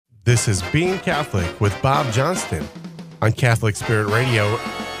This is Being Catholic with Bob Johnston on Catholic Spirit Radio.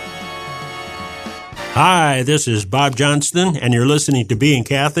 Hi, this is Bob Johnston, and you're listening to Being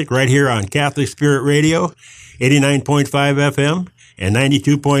Catholic right here on Catholic Spirit Radio, 89.5 FM and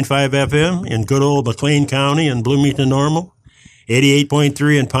 92.5 FM in good old McLean County and Bloomington Normal,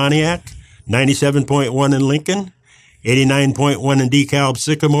 88.3 in Pontiac, 97.1 in Lincoln, 89.1 in DeKalb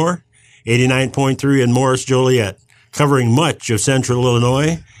Sycamore, 89.3 in Morris Joliet, covering much of central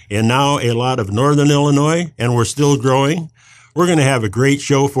Illinois and now a lot of northern Illinois, and we're still growing. We're going to have a great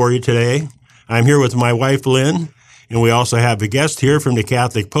show for you today. I'm here with my wife, Lynn, and we also have a guest here from the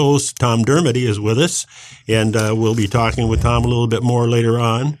Catholic Post. Tom Dermody is with us, and we'll be talking with Tom a little bit more later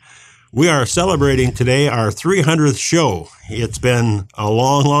on. We are celebrating today our 300th show. It's been a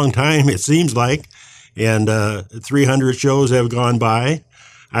long, long time, it seems like, and 300 shows have gone by.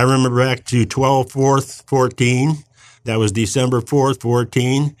 I remember back to 12/4/14. That was December 4th,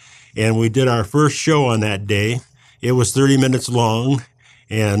 14, and we did our first show on that day. It was 30 minutes long,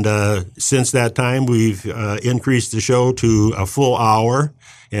 and since that time, we've increased the show to a full hour,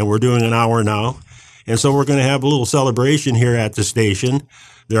 and we're doing an hour now. And so we're going to have a little celebration here at the station.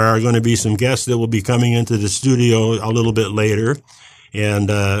 There are going to be some guests that will be coming into the studio a little bit later. And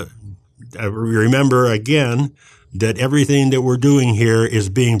remember, again, that everything that we're doing here is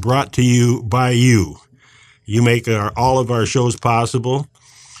being brought to you by you. You make all of our shows possible.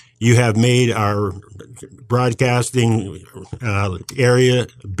 You have made our broadcasting area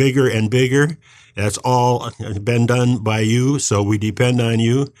bigger and bigger. That's all been done by you, so we depend on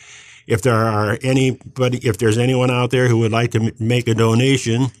you. If there's anyone out there who would like to make a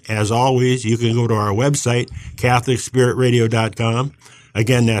donation, as always, you can go to our website, CatholicSpiritRadio.com.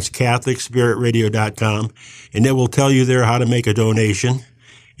 Again, that's CatholicSpiritRadio.com, and it will tell you there how to make a donation.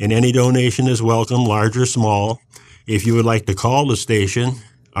 And any donation is welcome, large or small. If you would like to call the station,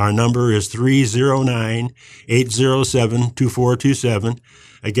 our number is 309-807-2427.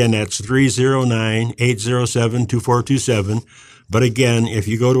 Again, that's 309-807-2427. But again, if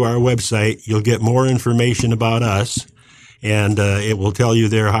you go to our website, you'll get more information about us, and it will tell you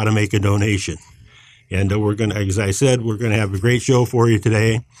there how to make a donation. And we're going to, as I said, we're going to have a great show for you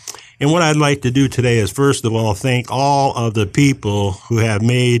today. And what I'd like to do today is, first of all, thank all of the people who have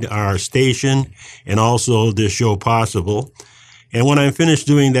made our station and also this show possible. And when I'm finished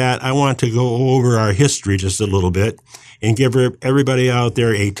doing that, I want to go over our history just a little bit and give everybody out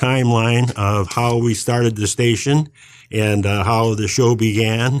there a timeline of how we started the station and how the show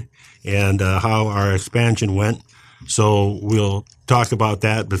began and how our expansion went. So we'll talk about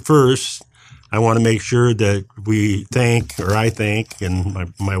that. But first, I want to make sure that I thank, and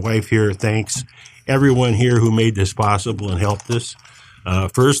my wife here thanks everyone here who made this possible and helped us.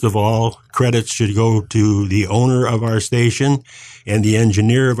 First of all, credits should go to the owner of our station and the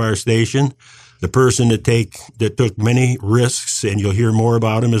engineer of our station, the person that took many risks, and you'll hear more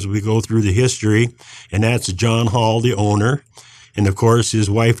about him as we go through the history, and that's John Hall, the owner. And of course, his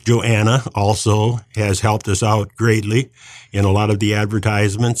wife, Joanna, also has helped us out greatly in a lot of the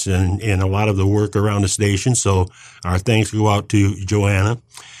advertisements and a lot of the work around the station. So our thanks go out to Joanna.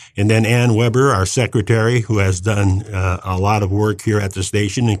 And then Ann Weber, our secretary, who has done a lot of work here at the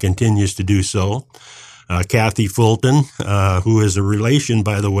station and continues to do so. Kathy Fulton, who is a relation,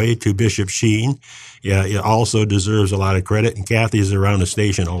 by the way, to Bishop Sheen, also deserves a lot of credit. And Kathy is around the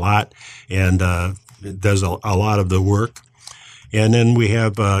station a lot and does a lot of the work. And then we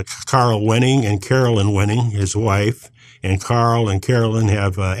have Carl Wenning and Carolyn Wenning, his wife. And Carl and Carolyn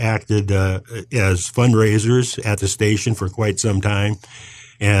have acted as fundraisers at the station for quite some time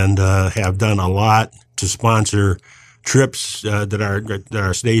and have done a lot to sponsor trips that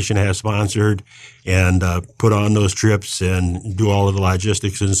our station has sponsored and put on those trips and do all of the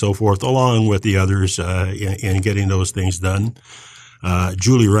logistics and so forth, along with the others in getting those things done.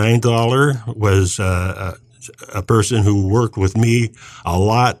 Julie Reinthaler was a person who worked with me a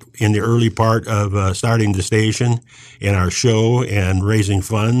lot in the early part of starting the station and our show and raising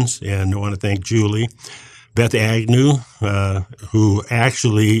funds, and I want to thank Julie. Beth Agnew, who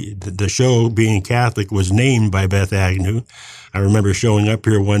actually, the show, Being Catholic, was named by Beth Agnew. I remember showing up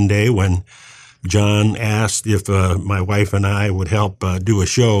here one day when John asked if my wife and I would help do a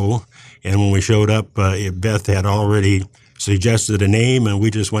show, and when we showed up, Beth had already suggested a name, and we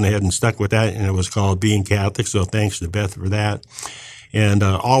just went ahead and stuck with that, and it was called Being Catholic, so thanks to Beth for that. And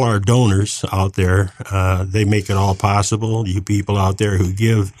all our donors out there, they make it all possible. You people out there who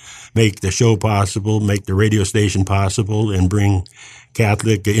give, make the show possible, make the radio station possible, and bring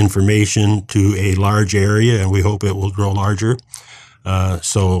Catholic information to a large area, and we hope it will grow larger.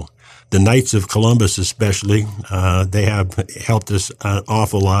 So the Knights of Columbus especially, they have helped us an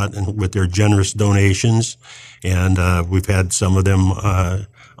awful lot with their generous donations, and we've had some of them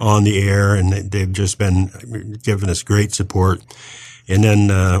on the air, and they've just been giving us great support. And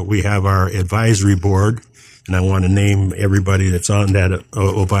then we have our advisory board, and I want to name everybody that's on that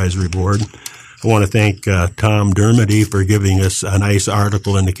advisory board. I want to thank Tom Dermody for giving us a nice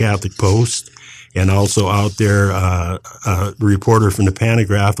article in the Catholic Post, and also out there a reporter from the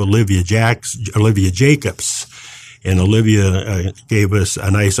Pantograph, Olivia Jacobs. And Olivia gave us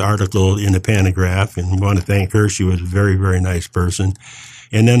a nice article in the Pantograph, and we want to thank her. She was a very, very nice person.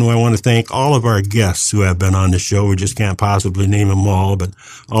 And then I want to thank all of our guests who have been on the show. We just can't possibly name them all, but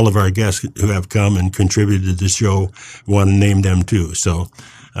all of our guests who have come and contributed to the show, we want to name them too. So,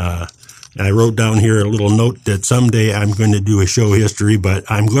 I wrote down here a little note that someday I'm going to do a show history, but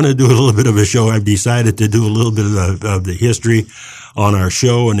I'm going to do a little bit of a show. I've decided to do a little bit of the history on our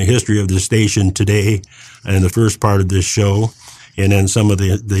show and the history of the station today and the first part of this show. And then some of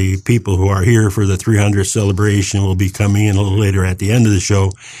the people who are here for the 300th celebration will be coming in a little later at the end of the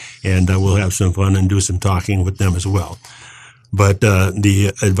show, and we'll have some fun and do some talking with them as well. But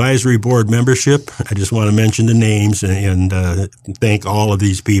the advisory board membership, I just want to mention the names and thank all of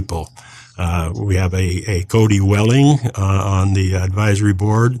these people. We have a Cody Welling on the advisory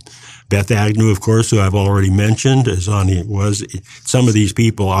board. Beth Agnew, of course, who I've already mentioned, some of these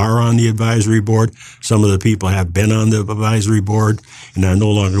people are on the advisory board. Some of the people have been on the advisory board and are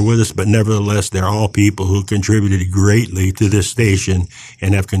no longer with us, but nevertheless, they're all people who contributed greatly to this station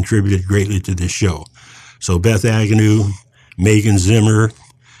and have contributed greatly to this show. So Beth Agnew, Megan Zimmer,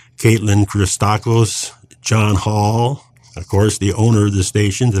 Caitlin Christakos, John Hall, of course, the owner of the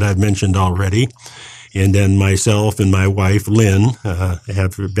station that I've mentioned already. And then myself and my wife, Lynn,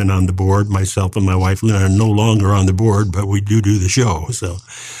 have been on the board. Myself and my wife, Lynn, are no longer on the board, but we do the show. So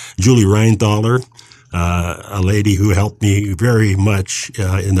Julie Reinthaler, a lady who helped me very much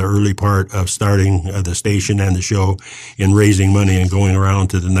in the early part of starting the station and the show in raising money and going around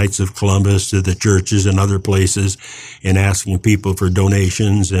to the Knights of Columbus, to the churches and other places and asking people for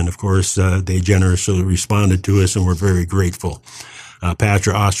donations. And, of course, they generously responded to us, and we're very grateful.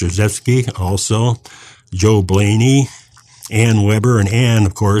 Patra Ostrozewski also, Joe Blaney, Ann Weber, and Ann,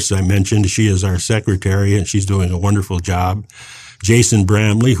 of course, I mentioned, she is our secretary, and she's doing a wonderful job. Jason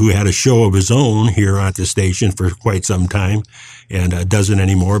Bramley, who had a show of his own here at the station for quite some time, and doesn't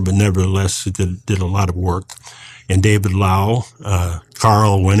anymore, but nevertheless did a lot of work. And David Lau,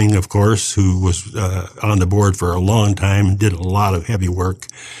 Carl Wenning, of course, who was on the board for a long time and did a lot of heavy work,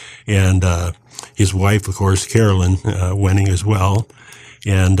 and his wife, of course, Carolyn Wenning as well,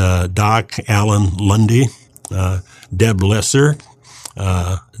 and Doc Alan Lundy, Deb Lesser,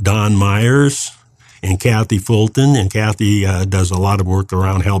 Don Myers, and Kathy Fulton. And Kathy does a lot of work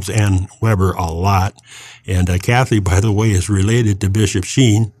around, helps Ann Weber a lot. And Kathy, by the way, is related to Bishop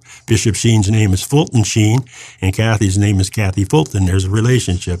Sheen. Bishop Sheen's name is Fulton Sheen, and Kathy's name is Kathy Fulton. There's a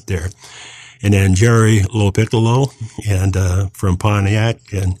relationship there. And then Jerry Lopiccolo, and from Pontiac,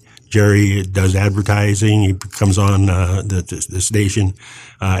 and Jerry does advertising. He comes on the station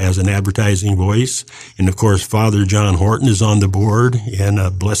as an advertising voice. And, of course, Father John Horton is on the board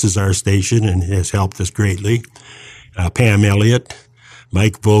and blesses our station and has helped us greatly. Pam Elliott,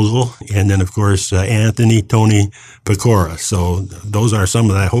 Mike Vogel, and then, of course, Anthony Tony Pecora. So those are some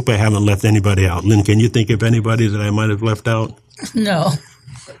of that. I hope I haven't left anybody out. Lynn, can you think of anybody that I might have left out? No.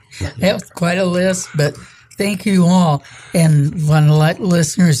 That was quite a list, but thank you all. And want to let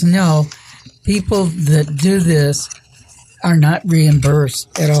listeners know, people that do this are not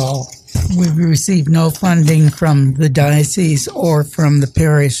reimbursed at all. We receive no funding from the diocese or from the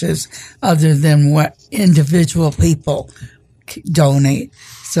parishes other than what individual people donate.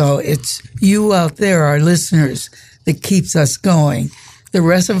 So it's you out there, our listeners, that keeps us going. The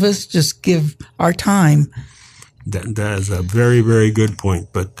rest of us just give our time. That is a very, very good point.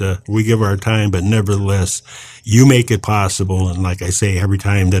 But we give our time, but nevertheless, you make it possible. And like I say, every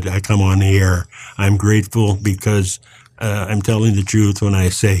time that I come on the air, I'm grateful because I'm telling the truth when I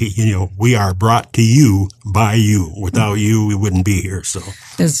say, we are brought to you by you. Without you, we wouldn't be here. So,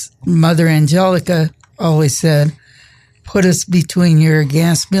 as Mother Angelica always said, put us between your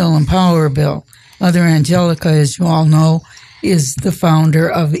gas bill and power bill. Mother Angelica, as you all know, is the founder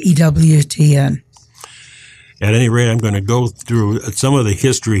of EWTN. At any rate, I'm going to go through some of the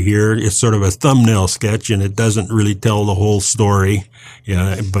history here. It's sort of a thumbnail sketch, and it doesn't really tell the whole story.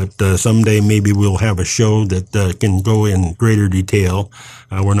 But someday maybe we'll have a show that can go in greater detail.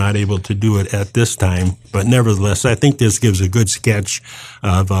 We're not able to do it at this time. But nevertheless, I think this gives a good sketch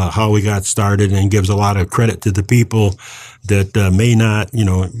of how we got started and gives a lot of credit to the people that may not,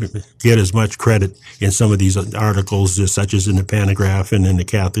 get as much credit in some of these articles, such as in the Pantograph and in the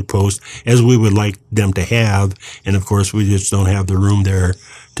Catholic Post, as we would like them to have. And of course, we just don't have the room there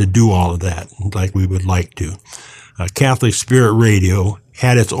to do all of that like we would like to. Catholic Spirit Radio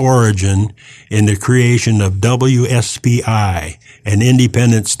had its origin in the creation of WSPI, an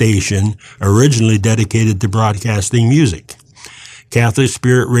independent station originally dedicated to broadcasting music. Catholic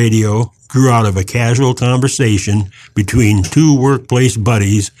Spirit Radio grew out of a casual conversation between two workplace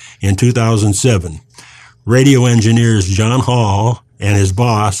buddies in 2007. Radio engineers John Hall and his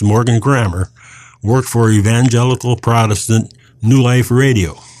boss, Morgan Grammer, worked for evangelical Protestant New Life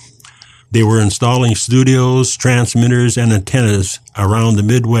Radio. They were installing studios, transmitters, and antennas around the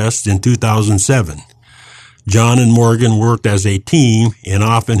Midwest in 2007. John and Morgan worked as a team and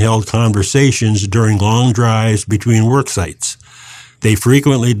often held conversations during long drives between work sites. They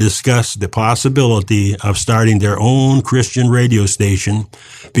frequently discussed the possibility of starting their own Christian radio station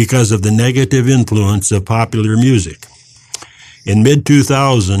because of the negative influence of popular music. In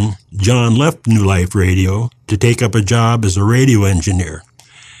mid-2000, John left New Life Radio to take up a job as a radio engineer.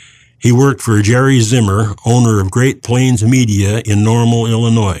 He worked for Jerry Zimmer, owner of Great Plains Media in Normal,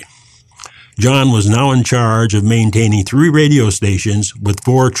 Illinois. John was now in charge of maintaining 3 radio stations with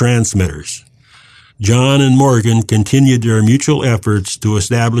 4 transmitters. John and Morgan continued their mutual efforts to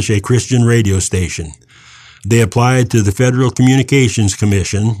establish a Christian radio station. They applied to the Federal Communications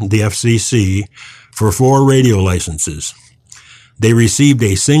Commission, the FCC, for 4 radio licenses. They received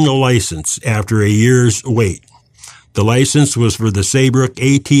a single license after a year's wait. The license was for the Saybrook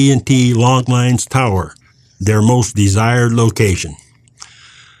AT&T Longlines Tower, their most desired location.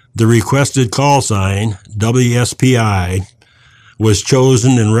 The requested call sign, WSPI, was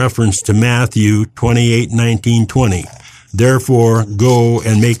chosen in reference to Matthew 28:19-20. Therefore, go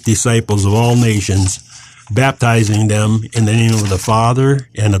and make disciples of all nations, baptizing them in the name of the Father,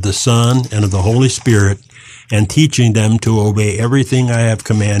 and of the Son, and of the Holy Spirit, and teaching them to obey everything I have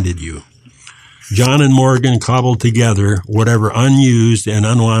commanded you. John and Morgan cobbled together whatever unused and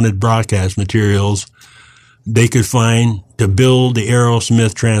unwanted broadcast materials they could find to build the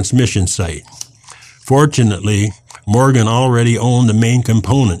Aerosmith transmission site. Fortunately, Morgan already owned the main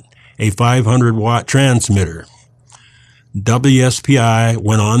component, a 500-watt transmitter. WSPI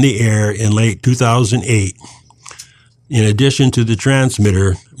went on the air in late 2008. In addition to the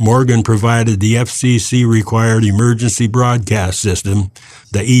transmitter, Morgan provided the FCC-required emergency broadcast system,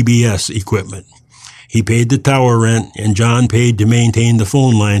 the EBS equipment. He paid the tower rent, and John paid to maintain the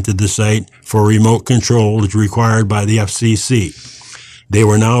phone line to the site for remote control as required by the FCC. They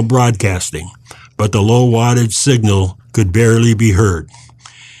were now broadcasting, but the low wattage signal could barely be heard.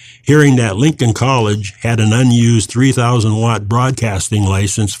 Hearing that Lincoln College had an unused 3,000-watt broadcasting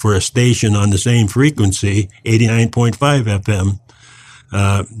license for a station on the same frequency, 89.5 FM,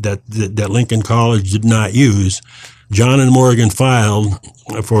 that Lincoln College did not use, John and Morgan filed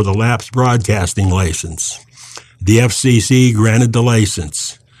for the lapsed broadcasting license. The FCC granted the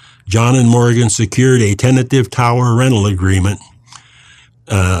license. John and Morgan secured a tentative tower rental agreement.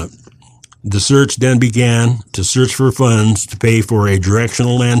 The search then began to search for funds to pay for a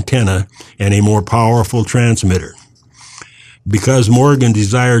directional antenna and a more powerful transmitter. Because Morgan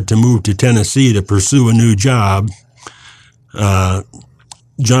desired to move to Tennessee to pursue a new job,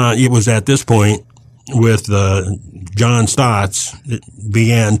 it was at this point with John Stotts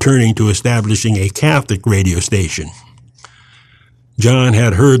began turning to establishing a Catholic radio station. John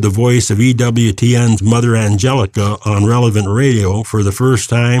had heard the voice of EWTN's Mother Angelica on Relevant Radio for the first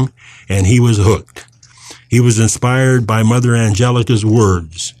time, and he was hooked. He was inspired by Mother Angelica's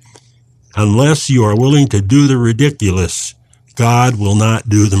words, "Unless you are willing to do the ridiculous, God will not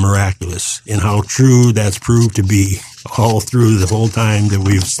do the miraculous," and how true that's proved to be all through the whole time that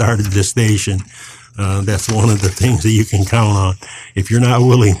we've started this station. That's one of the things that you can count on. If you're not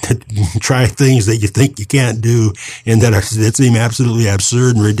willing to try things that you think you can't do and that seem absolutely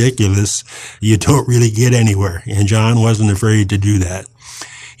absurd and ridiculous, you don't really get anywhere. And John wasn't afraid to do that.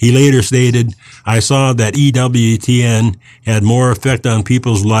 He later stated, "I saw that EWTN had more effect on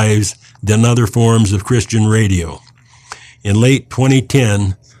people's lives than other forms of Christian radio." In late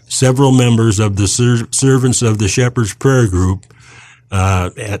 2010, several members of the Servants of the Shepherd's Prayer Group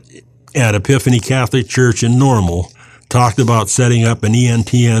at Epiphany Catholic Church in Normal talked about setting up an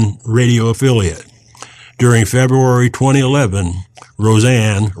ENTN radio affiliate. During February 2011,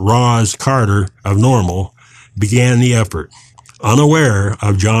 Roseanne Roz Carter of Normal began the effort. Unaware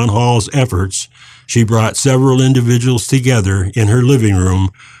of John Hall's efforts, she brought several individuals together in her living room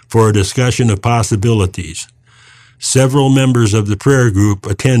for a discussion of possibilities. Several members of the prayer group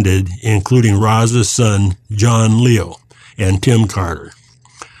attended, including Roz's son, John Leo. and Tim Carter.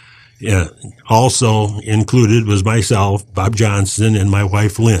 Also included was myself, Bob Johnson, and my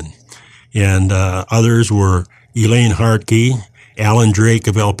wife Lynn. And others were Elaine Hartke, Alan Drake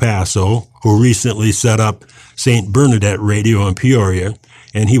of El Paso, who recently set up St. Bernadette Radio in Peoria,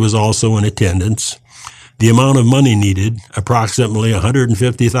 and he was also in attendance. The amount of money needed, approximately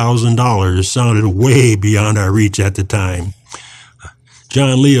 $150,000, sounded way beyond our reach at the time.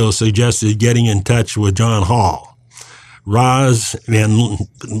 John Leo suggested getting in touch with John Hall. Roz and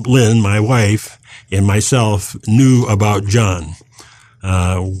Lynn, my wife, and myself knew about John.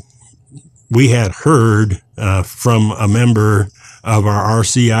 We had heard from a member of our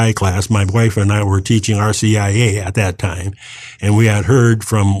RCI class. My wife and I were teaching RCIA at that time, and we had heard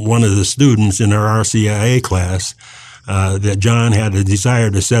from one of the students in our RCIA class that John had a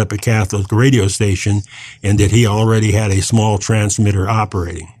desire to set up a Catholic radio station and that he already had a small transmitter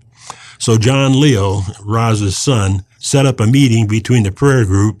operating. So John Leo, Roz's son, set up a meeting between the prayer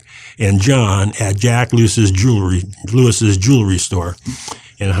group and John at Jack Lewis's jewelry store.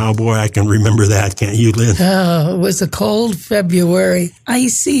 And how, boy, I can remember that. Can't you, Lynn? It was a cold February,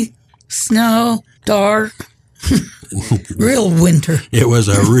 icy, snow, dark, real winter. It was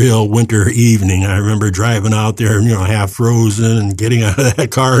a real winter evening. I remember driving out there, half frozen and getting out of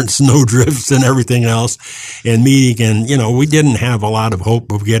that car in snow drifts and everything else and meeting. And, we didn't have a lot of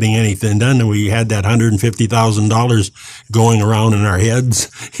hope of getting anything done. And we had that $150,000 going around in our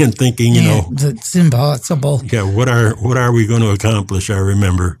heads and thinking, it's impossible. Yeah, what are we going to accomplish? I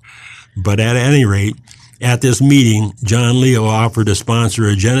remember. But at any rate, at this meeting, John Leo offered to sponsor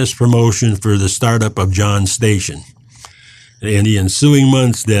a generous promotion for the startup of John's station. In the ensuing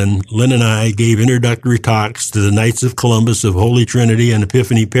months, then, Lynn and I gave introductory talks to the Knights of Columbus of Holy Trinity and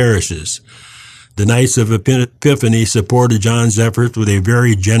Epiphany parishes. The Knights of Epiphany supported John's efforts with a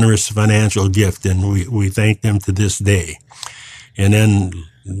very generous financial gift, and we thank them to this day. And then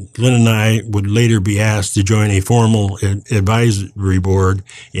Lynn and I would later be asked to join a formal advisory board,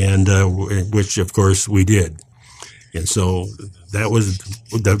 and which, of course, we did. And so that was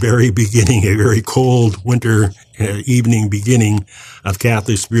the very beginning, a very cold winter evening beginning of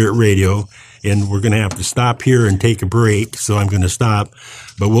Catholic Spirit Radio. And we're going to have to stop here and take a break, so I'm going to stop.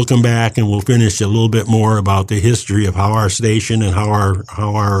 But we'll come back and we'll finish a little bit more about the history of how our station and how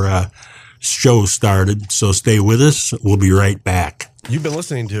our show started. So stay with us. We'll be right back. You've been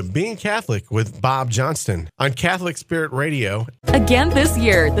listening to Being Catholic with Bob Johnston on Catholic Spirit Radio. Again this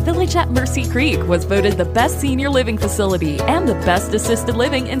year, the Village at Mercy Creek was voted the best senior living facility and the best assisted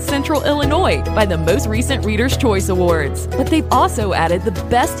living in Central Illinois by the most recent Reader's Choice Awards. But they've also added the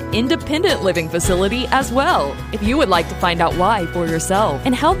best independent living facility as well. If you would like to find out why for yourself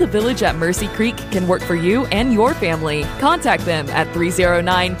and how the Village at Mercy Creek can work for you and your family, contact them at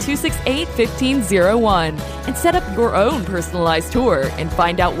 309-268-1501 and set up your own personalized tour and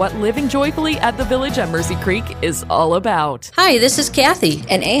find out what living joyfully at the Village at Mercy Creek is all about. Hi, this is Kathy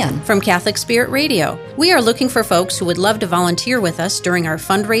and Ann from Catholic Spirit Radio. We are looking for folks who would love to volunteer with us during our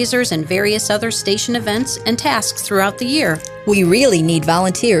fundraisers and various other station events and tasks throughout the year. We really need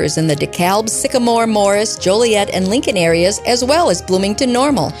volunteers in the DeKalb, Sycamore, Morris, Joliet, and Lincoln areas, as well as Bloomington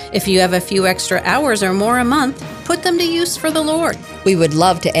Normal. If you have a few extra hours or more a month, put them to use for the Lord. We would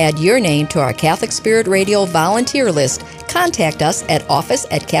love to add your name to our Catholic Spirit Radio volunteer list. Contact us at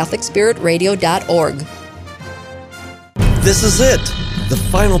office@catholicspiritradio.org. This is it, the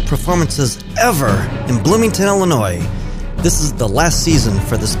final performances ever in Bloomington, Illinois. This is the last season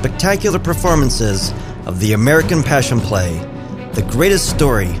for the spectacular performances of the American Passion Play, the greatest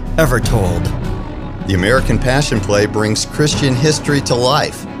story ever told. The American Passion Play brings Christian history to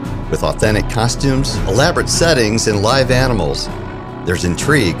life with authentic costumes, elaborate settings, and live animals. There's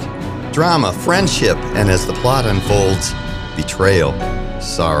intrigue, drama, friendship, and as the plot unfolds, betrayal,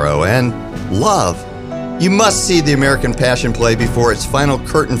 sorrow, and love. You must see the American Passion Play before its final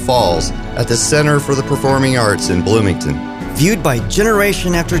curtain falls at the Center for the Performing Arts in Bloomington. Viewed by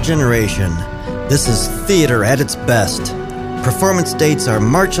generation after generation, this is theater at its best. Performance dates are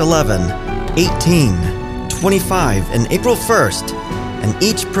March 11, 18, 25, and April 1st, and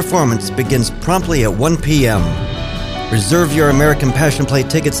each performance begins promptly at 1 p.m. Reserve your American Passion Play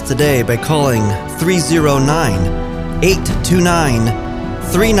tickets today by calling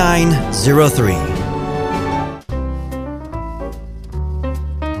 309-829-3903.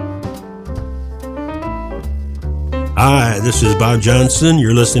 Hi, this is Bob Johnson.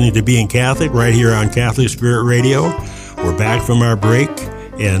 You're listening to Being Catholic right here on Catholic Spirit Radio. We're back from our break,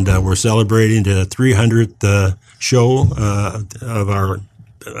 and we're celebrating the 300th show of our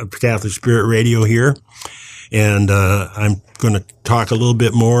Catholic Spirit Radio here. And I'm going to talk a little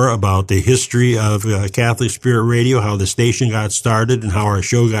bit more about the history of Catholic Spirit Radio, how the station got started and how our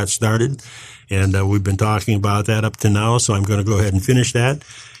show got started. And we've been talking about that up to now, so I'm going to go ahead and finish that.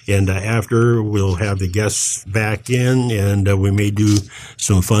 And after, we'll have the guests back in, and we may do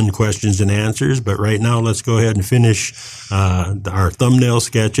some fun questions and answers. But right now, let's go ahead and finish our thumbnail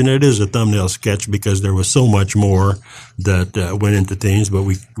sketch. And it is a thumbnail sketch because there was so much more that went into things, but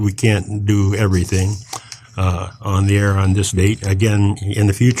we can't do everything on the air on this date. Again, in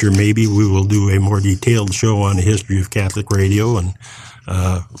the future, maybe we will do a more detailed show on the history of Catholic radio, and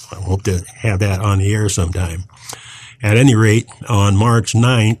I hope to have that on the air sometime. At any rate, on March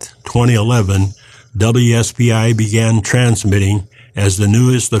 9th, 2011, WSPI began transmitting as the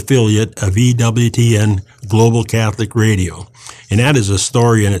newest affiliate of EWTN Global Catholic Radio. And that is a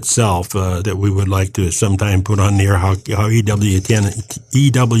story in itself that we would like to sometime put on there, how EWTN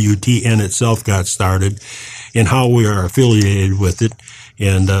itself got started and how we are affiliated with it,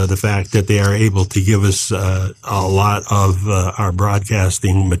 and the fact that they are able to give us a lot of our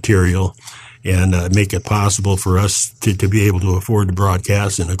broadcasting material and make it possible for us to be able to afford to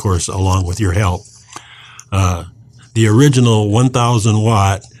broadcast, and, of course, along with your help. The original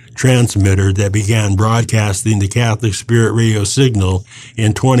 1,000-watt transmitter that began broadcasting the Catholic Spirit Radio signal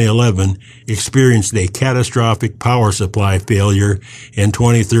in 2011 experienced a catastrophic power supply failure in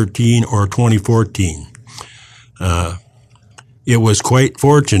 2013 or 2014. It was quite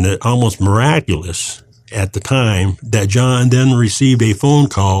fortunate, almost miraculous, at the time that John then received a phone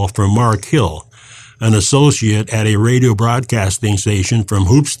call from Mark Hill, an associate at a radio broadcasting station from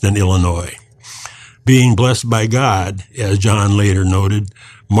Hoopeston, Illinois. Being blessed by God, as John later noted,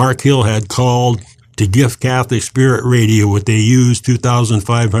 Mark Hill had called to gift Catholic Spirit Radio with a used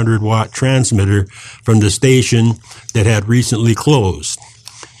 2,500-watt transmitter from the station that had recently closed.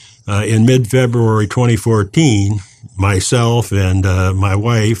 In mid-February 2014, myself and my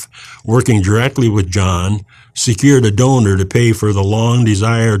wife, working directly with John, secured a donor to pay for the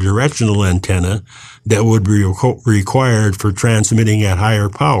long-desired directional antenna that would be required for transmitting at higher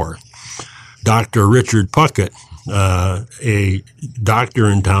power. Dr. Richard Puckett, a doctor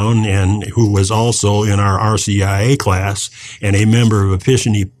in town and who was also in our RCIA class and a member of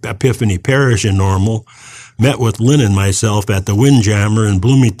Epiphany Parish in Normal, met with Lynn and myself at the Windjammer in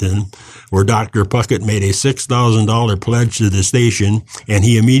Bloomington, where Dr. Puckett made a $6,000 pledge to the station, and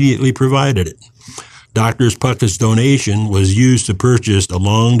he immediately provided it. Dr. Puckett's donation was used to purchase the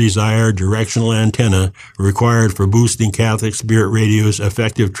long-desired directional antenna required for boosting Catholic Spirit Radio's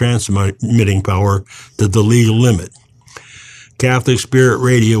effective transmitting power to the legal limit. Catholic Spirit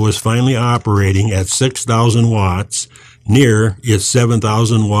Radio was finally operating at 6,000 watts, near its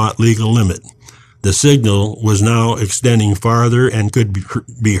 7,000-watt legal limit. The signal was now extending farther and could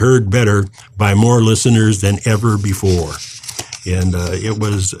be heard better by more listeners than ever before. And it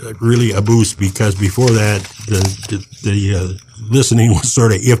was really a boost because before that, the listening was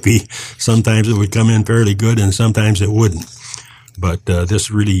sort of iffy. Sometimes it would come in fairly good and sometimes it wouldn't. But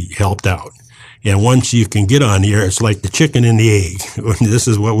this really helped out. And once you can get on the air, it's like the chicken and the egg. This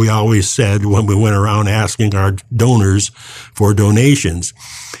is what we always said when we went around asking our donors for donations.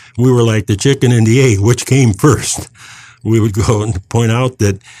 We were like the chicken and the egg, which came first. We would go and point out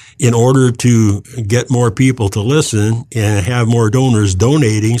that in order to get more people to listen and have more donors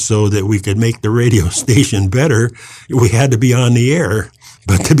donating so that we could make the radio station better, we had to be on the air.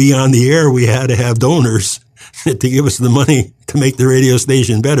 But to be on the air, we had to have donors to give us the money to make the radio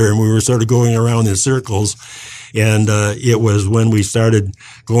station better. And we were sort of going around in circles. And it was when we started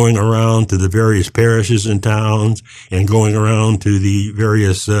going around to the various parishes and towns and going around to the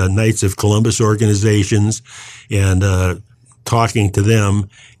various Knights of Columbus organizations and talking to them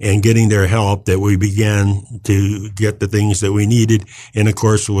and getting their help that we began to get the things that we needed. And, of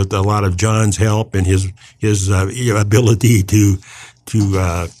course, with a lot of John's help and his ability to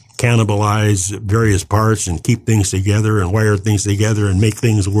cannibalize various parts and keep things together and wire things together and make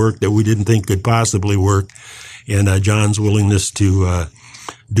things work that we didn't think could possibly work. And John's willingness to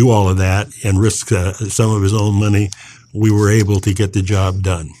do all of that and risk some of his own money, we were able to get the job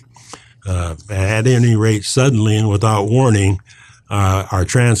done. At any rate, suddenly and without warning, our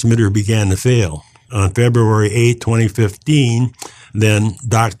transmitter began to fail. On February 8, 2015, then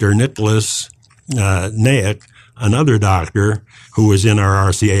Dr. Nicholas Naik, another doctor who was in our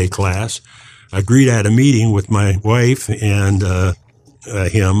RCA class, agreed at a meeting with my wife and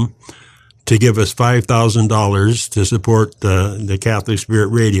him to give us $5,000 to support the Catholic Spirit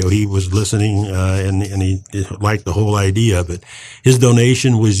Radio. He was listening and he liked the whole idea of it. His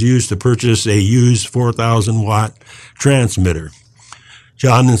donation was used to purchase a used 4,000-watt transmitter.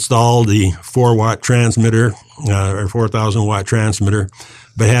 John installed the 4-watt transmitter, or 4,000-watt transmitter,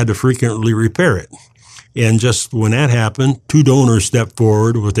 but had to frequently repair it. And just when that happened, 2 donors stepped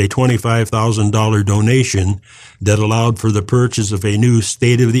forward with a $25,000 donation that allowed for the purchase of a new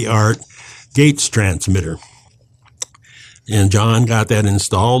state-of-the-art Gates transmitter. And John got that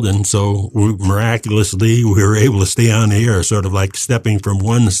installed, and so miraculously we were able to stay on the air, sort of like stepping from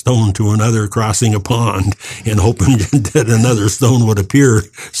one stone to another, crossing a pond, and hoping that another stone would appear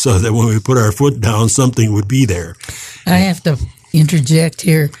so that when we put our foot down, something would be there. I have to interject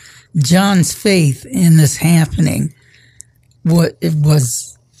here. John's faith in this happening, it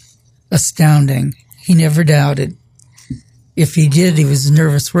was astounding. He never doubted. If he did, he was a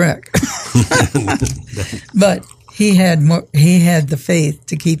nervous wreck. But he had the faith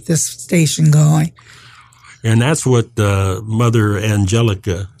to keep this station going. And that's what Mother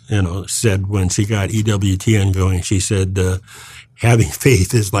Angelica, said when she got EWTN going. She said, having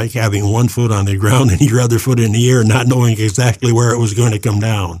faith is like having one foot on the ground and your other foot in the air, not knowing exactly where it was going to come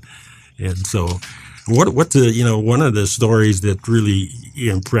down. And so one of the stories that really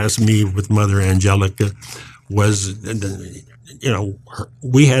impressed me with Mother Angelica was,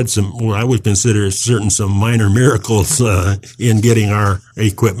 we had what I would consider some minor miracles in getting our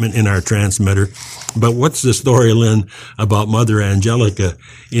equipment in our transmitter. But what's the story, Lynn, about Mother Angelica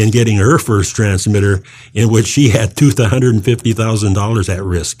in getting her first transmitter, in which she had $250,000 at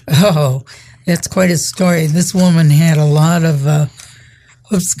risk? Oh, that's quite a story. This woman had a lot of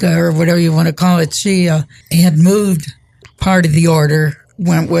chutzpah, or whatever you want to call it. She had moved part of the order,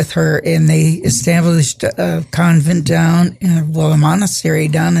 went with her, and they established a convent a monastery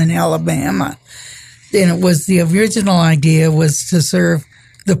down in Alabama. And it was, the original idea was to serve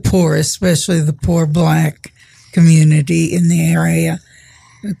the poor, especially the poor black community in the area.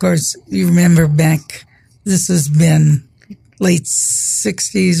 Of course, you remember back, this has been late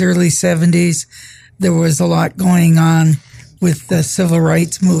 60s, early 70s. There was a lot going on with the civil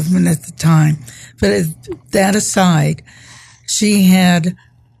rights movement at the time. But that aside, she had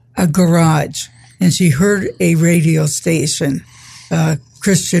a garage, and she heard a radio station, a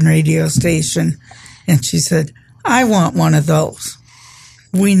Christian radio station, and she said, I want one of those.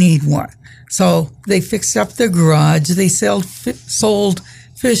 We need one. So they fixed up the garage. They sold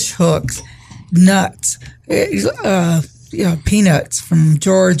fish hooks, nuts, peanuts from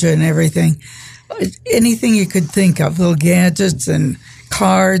Georgia and everything. Anything you could think of, little gadgets and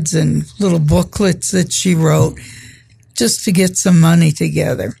cards and little booklets that she wrote just to get some money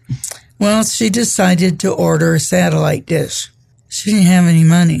together. Well, she decided to order a satellite dish. She didn't have any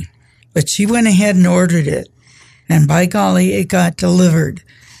money, but she went ahead and ordered it. And by golly, it got delivered.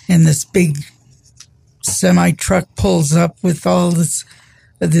 And this big semi-truck pulls up with all this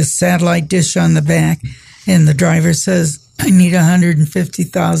satellite dish on the back. And the driver says, I need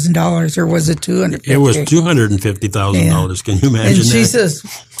 $150,000, or was it $250,000? It was $250,000. Yeah. Can you imagine and she says,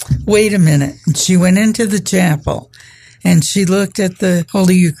 wait a minute. And she went into the chapel, and she looked at the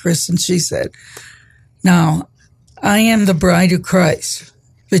Holy Eucharist, and she said, now, I am the bride of Christ,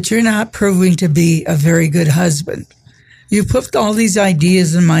 but you're not proving to be a very good husband. You put all these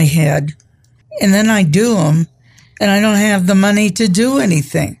ideas in my head, and then I do them, and I don't have the money to do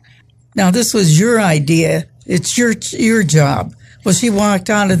anything. Now, this was your idea. It's your job. Well, she walked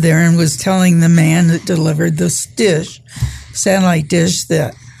out of there and was telling the man that delivered this satellite dish,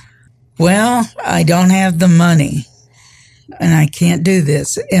 that, well, I don't have the money and I can't do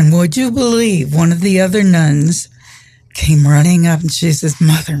this. And would you believe, one of the other nuns came running up and she says,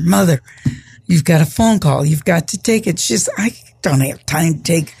 Mother, you've got a phone call. You've got to take it. She says, I don't have time to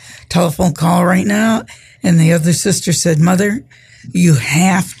take a telephone call right now. And the other sister said, Mother, you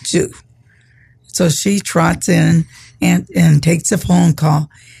have to. So she trots in and takes a phone call.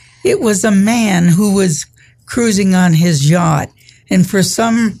 It was a man who was cruising on his yacht, and for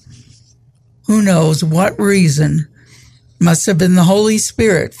some, who knows what reason, must have been the Holy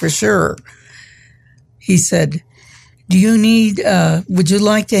Spirit for sure, he said, would you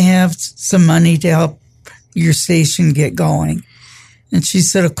like to have some money to help your station get going? And she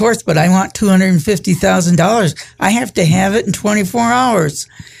said, of course, but I want $250,000. I have to have it in 24 hours.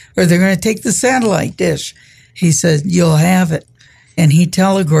 Or they're going to take the satellite dish. He said, you'll have it. And he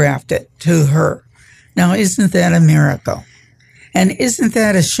telegraphed it to her. Now, isn't that a miracle? And isn't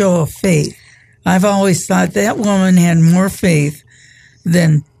that a show of faith? I've always thought that woman had more faith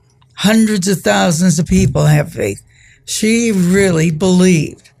than hundreds of thousands of people have faith. She really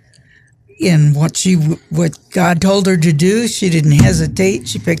believed in what God told her to do. She didn't hesitate.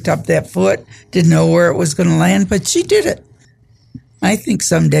 She picked up that foot, didn't know where it was going to land, but she did it. I think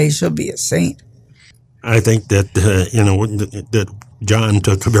someday she'll be a saint. I think that that John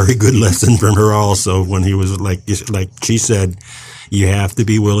took a very good lesson from her also when he was like she said, you have to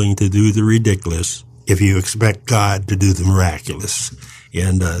be willing to do the ridiculous if you expect God to do the miraculous.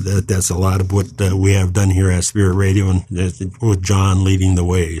 And that's a lot of what we have done here at Spirit Radio, and with John leading the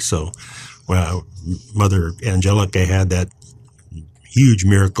way. So Mother Angelica had that huge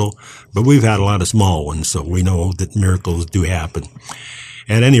miracle, but we've had a lot of small ones, so we know that miracles do happen.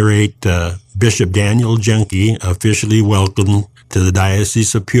 At any rate, Bishop Daniel Junkie officially welcomed to the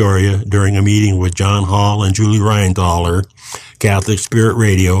Diocese of Peoria during a meeting with John Hall and Julie Reinthaler, Catholic Spirit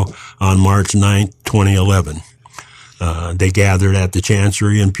Radio, on March 9th, 2011. They gathered at the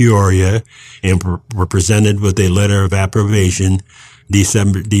Chancery in Peoria and were presented with a letter of approbation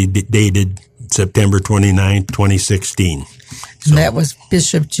dated September 29th, 2016. So, that was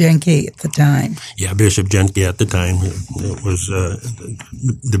Bishop Jenke at the time. Yeah, Bishop Jenke at the time. It was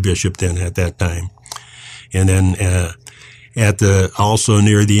the bishop then at that time. And then also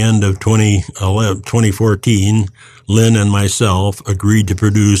near the end of 2014, Lynn and myself agreed to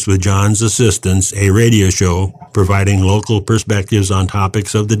produce, with John's assistance, a radio show providing local perspectives on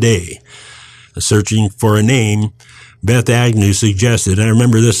topics of the day. Searching for a name, Beth Agnew suggested, and I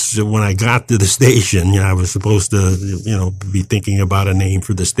remember this when I got to the station, I was supposed to, be thinking about a name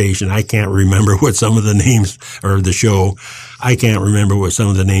for the station. I can't remember what some of the names, or the show, I can't remember what some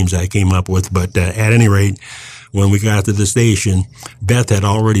of the names I came up with, but at any rate, when we got to the station, Beth had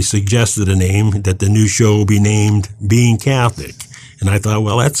already suggested a name, that the new show be named Being Catholic. And I thought,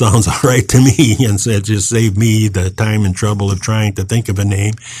 well, that sounds all right to me. And so it just saved me the time and trouble of trying to think of a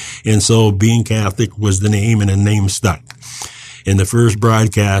name. And so Being Catholic was the name, and the name stuck. In the first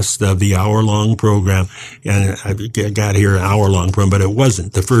broadcast of the hour-long program, and I got here an hour-long program, but it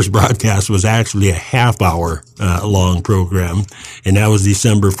wasn't. The first broadcast was actually a half-hour long program, and that was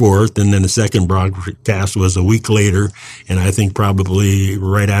December 4th, and then the second broadcast was a week later, and I think probably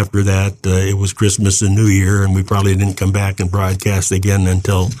right after that it was Christmas and New Year, and we probably didn't come back and broadcast again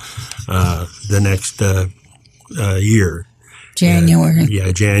until the next year. January.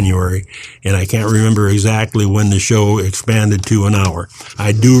 January. And I can't remember exactly when the show expanded to an hour.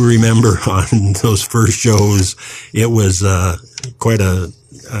 I do remember on those first shows, it was quite a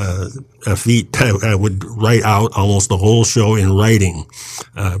feat. I would write out almost the whole show in writing,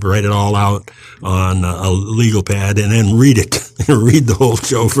 write it all out on a legal pad, and then read it, read the whole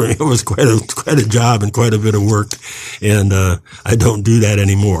show. It was quite a job and quite a bit of work. And I don't do that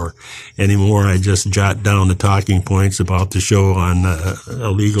anymore. I just jot down the talking points about the show on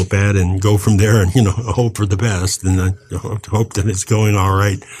a legal pad and go from there, and hope for the best, and I hope that it's going all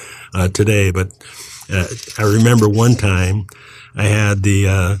right today. But I remember one time I had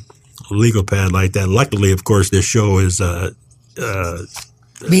the legal pad like that. Luckily, of course, this show is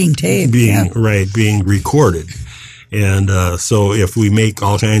being taped, being recorded. And so if we make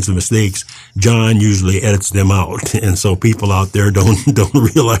all kinds of mistakes, John usually edits them out. And so people out there don't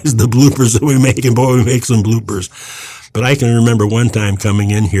realize the bloopers that we make, and boy, we make some bloopers. But I can remember one time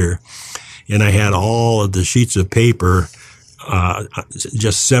coming in here, and I had all of the sheets of paper,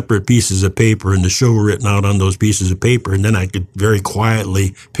 just separate pieces of paper, and the show written out on those pieces of paper. And then I could very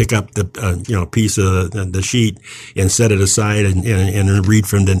quietly pick up the piece of the sheet and set it aside and read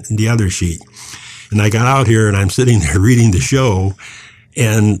from the other sheet. And I got out here, and I'm sitting there reading the show,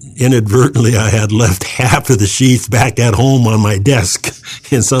 and inadvertently I had left half of the sheets back at home on my desk,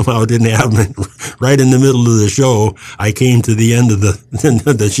 and somehow didn't have them right in the middle of the show. I came to the end of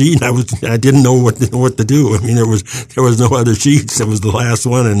the sheet, and I didn't know what to do. I mean, there was no other sheets. It was the last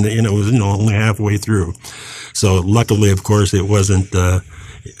one, and it was only halfway through. So luckily, of course, it wasn't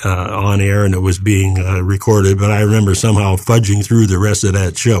on air, and it was being recorded. But I remember somehow fudging through the rest of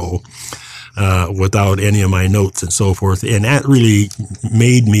that show without any of my notes and so forth. And that really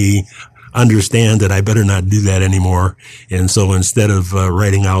made me understand that I better not do that anymore. And so instead of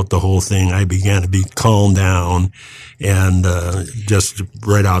writing out the whole thing, I began to be calmed down and just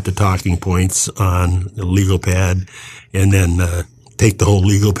write out the talking points on the legal pad, and then take the whole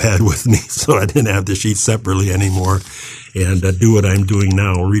legal pad with me, so I didn't have the sheets separately anymore, and do what I'm doing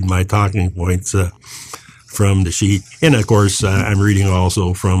now, read my talking points from the sheet. And of course, I'm reading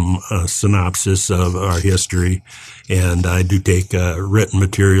also from a synopsis of our history, and I do take written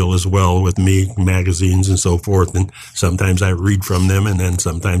material as well with me, magazines and so forth, and sometimes I read from them, and then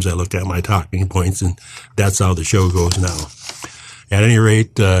sometimes I look at my talking points, and that's how the show goes now. At any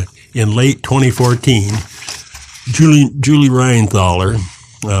rate, in late 2014, Julie Reinthaler,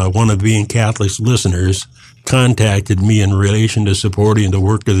 one of Being Catholic's listeners, contacted me in relation to supporting the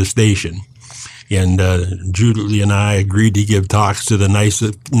work of the station. And Julie and I agreed to give talks to the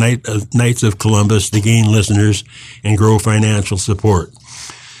Knights of Columbus to gain listeners and grow financial support.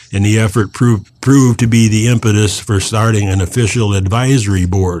 And the effort proved to be the impetus for starting an official advisory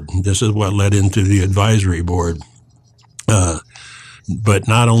board. This is what led into the advisory board. But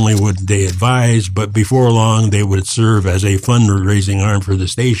not only would they advise, but before long they would serve as a fundraising arm for the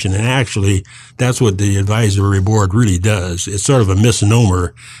station. And actually, that's what the advisory board really does. It's sort of a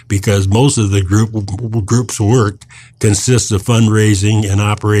misnomer because most of the group's work consists of fundraising and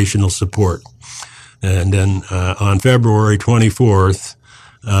operational support. And then on February 24th,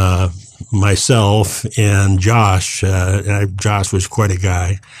 myself and Josh, Josh was quite a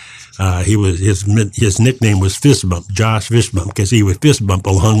guy. His nickname was Fist Bump, Josh Fist Bump, because he would fist bump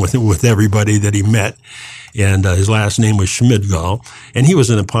along with everybody that he met. And his last name was Schmidgall. And he was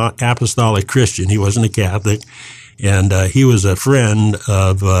an apostolic Christian. He wasn't a Catholic. And he was a friend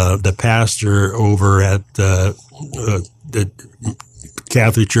of the pastor over at the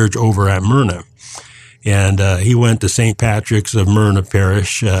Catholic Church over at Myrna. And he went to St. Patrick's of Myrna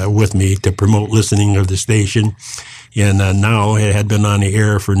Parish with me to promote listening of the station. And now it had been on the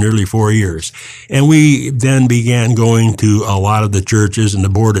air for nearly 4 years. And we then began going to a lot of the churches, and the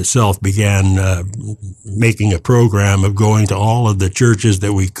board itself began making a program of going to all of the churches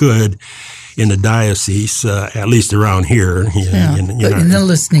that we could in the diocese, at least around here. In the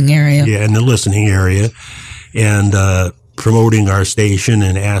listening area. Yeah, in the listening area. And promoting our station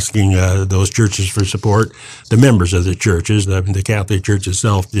and asking those churches for support. The members of the churches, the Catholic Church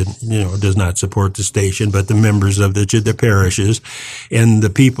itself, does not support the station, but the members of the parishes, and the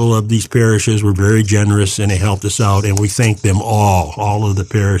people of these parishes were very generous, and they helped us out. And we thank them all of the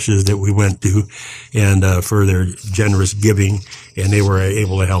parishes that we went to, and for their generous giving, and they were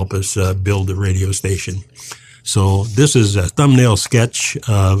able to help us build the radio station. So this is a thumbnail sketch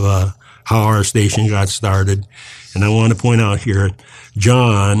of how our station got started. And I want to point out here,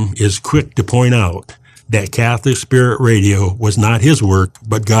 John is quick to point out that Catholic Spirit Radio was not his work,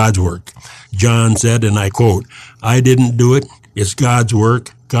 but God's work. John said, and I quote, "I didn't do it. It's God's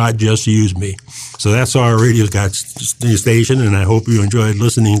work. God just used me." So that's how our radio got station, and I hope you enjoyed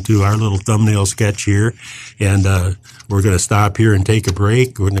listening to our little thumbnail sketch here. And we're going to stop here and take a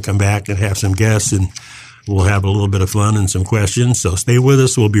break. We're going to come back and have some guests, and we'll have a little bit of fun and some questions, so stay with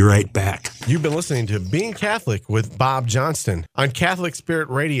us. We'll be right back. You've been listening to Being Catholic with Bob Johnston on Catholic Spirit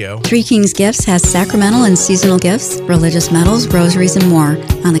Radio. Three Kings Gifts has sacramental and seasonal gifts, religious medals, rosaries, and more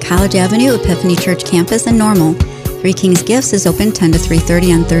on the College Avenue Epiphany Church campus in Normal. Three Kings Gifts is open 10 to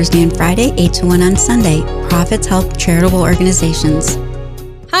 3:30 on Thursday and Friday, 8 to 1 on Sunday. Profits help charitable organizations.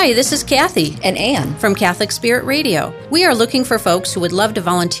 Hi, this is Kathy And Ann. from Catholic Spirit Radio. We are looking for folks who would love to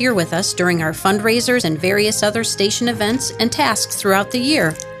volunteer with us during our fundraisers and various other station events and tasks throughout the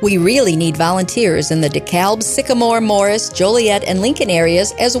year. We really need volunteers in the DeKalb, Sycamore, Morris, Joliet, and Lincoln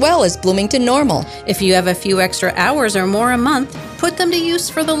areas, as well as Bloomington Normal. If you have a few extra hours or more a month, put them to use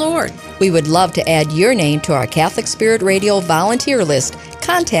for the Lord. We would love to add your name to our Catholic Spirit Radio volunteer list.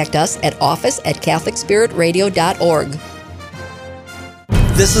 Contact us at office@catholicspiritradio.org.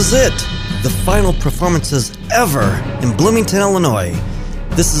 This is it, the final performances ever in Bloomington, Illinois.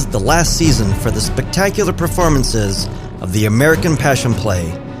 This is the last season for the spectacular performances of the American Passion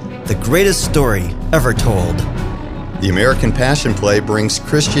Play, the greatest story ever told. The American Passion Play brings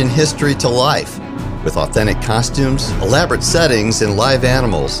Christian history to life with authentic costumes, elaborate settings, and live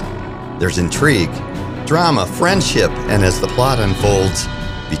animals. There's intrigue, drama, friendship, and as the plot unfolds,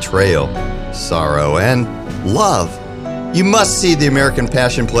 betrayal, sorrow, and love. You must see the American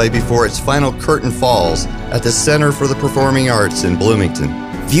Passion Play before its final curtain falls at the Center for the Performing Arts in Bloomington.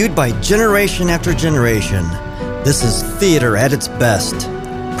 Viewed by generation after generation, this is theater at its best.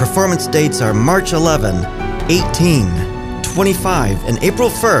 Performance dates are March 11, 18, 25, and April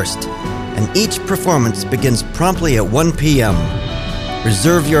 1st, and each performance begins promptly at 1 p.m.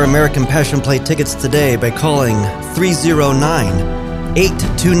 Reserve your American Passion Play tickets today by calling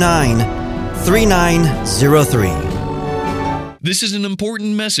 309-829-3903. This is an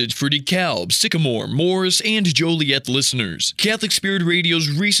important message for DeKalb, Sycamore, Morris, and Joliet listeners. Catholic Spirit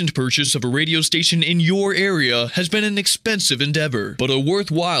Radio's recent purchase of a radio station in your area has been an expensive endeavor, but a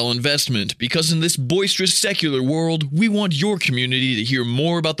worthwhile investment because in this boisterous secular world, we want your community to hear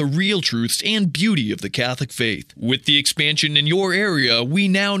more about the real truths and beauty of the Catholic faith. With the expansion in your area, we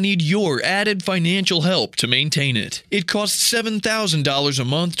now need your added financial help to maintain it. It costs $7,000 a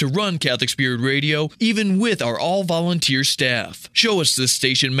month to run Catholic Spirit Radio, even with our all-volunteer staff. Show us this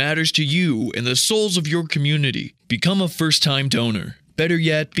station matters to you and the souls of your community. Become a first-time donor. Better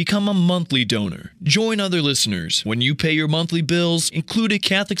yet, become a monthly donor. Join other listeners. When you pay your monthly bills, include a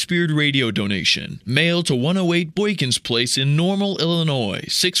Catholic Spirit Radio donation. Mail to 108 Boykins Place in Normal, Illinois,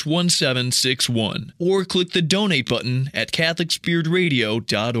 61761. Or click the donate button at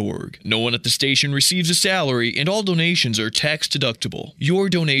CatholicSpiritRadio.org. No one at the station receives a salary, and all donations are tax deductible. Your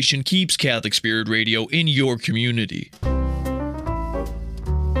donation keeps Catholic Spirit Radio in your community.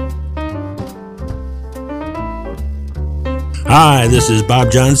 Hi, this is Bob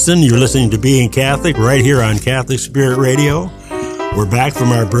Johnston. You're listening to Being Catholic right here on Catholic Spirit Radio. We're back from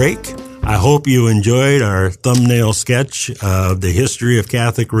our break. I hope you enjoyed our thumbnail sketch of the history of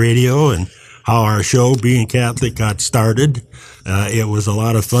Catholic radio and how our show, Being Catholic, got started. It was a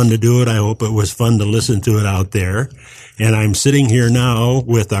lot of fun to do it. I hope it was fun to listen to it out there. And I'm sitting here now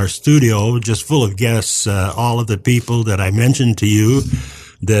with our studio just full of guests, all of the people that I mentioned to you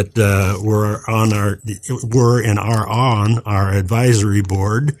that were on our advisory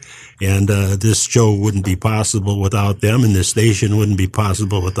board, and this show wouldn't be possible without them, and this station wouldn't be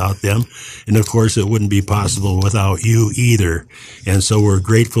possible without them, and of course it wouldn't be possible without you either. And so we're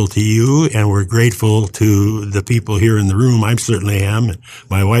grateful to you, and we're grateful to the people here in the room. I certainly am, and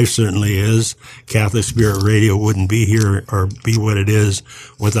my wife certainly is. Catholic Spirit Radio wouldn't be here or be what it is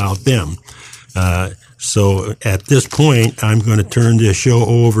without them. So at this point, I'm going to turn this show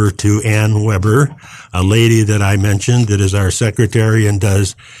over to Ann Weber, a lady that I mentioned that is our secretary and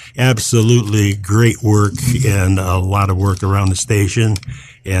does absolutely great work and a lot of work around the station.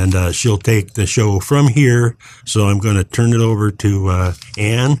 And she'll take the show from here. So I'm going to turn it over to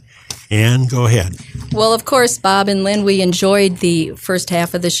Ann. Ann, go ahead. Well, of course, Bob and Lynn, we enjoyed the first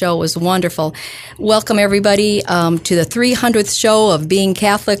half of the show. It was wonderful. Welcome, everybody, to the 300th show of Being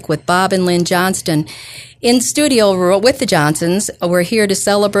Catholic with Bob and Lynn Johnston. In studio with the Johnsons, we're here to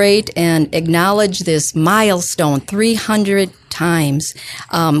celebrate and acknowledge this milestone, 300 times.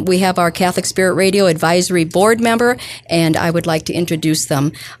 We have our Catholic Spirit Radio Advisory Board member, and I would like to introduce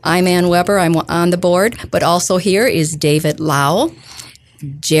them. I'm Ann Weber. I'm on the board, but also here is David Lau,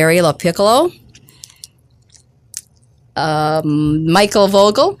 Jerry LaPiccolo, Michael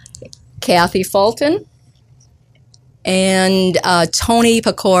Vogel, Kathy Fulton, and Tony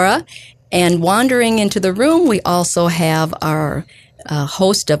Pecora. And wandering into the room, we also have our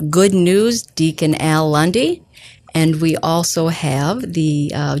host of Good News, Deacon Al Lundy. And we also have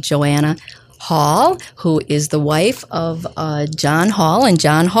the Joanna Hall, who is the wife of John Hall, and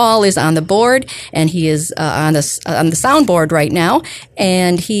John Hall is on the board, and he is on the soundboard right now,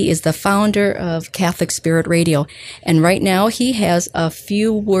 and he is the founder of Catholic Spirit Radio. And right now, he has a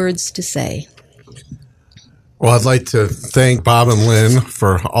few words to say. Well, I'd like to thank Bob and Lynn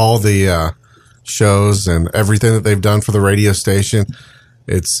for all the shows and everything that they've done for the radio station.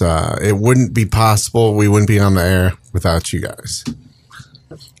 It wouldn't be possible. We wouldn't be on the air without you guys.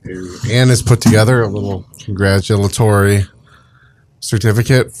 Ann has put together a little congratulatory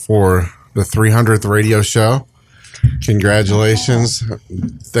certificate for the 300th radio show. Congratulations.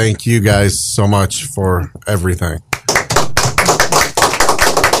 Thank you guys so much for everything.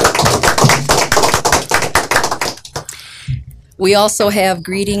 We also have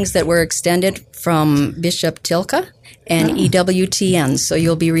greetings that were extended from Bishop Tilka and EWTN, so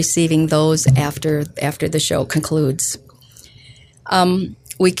you'll be receiving those after the show concludes.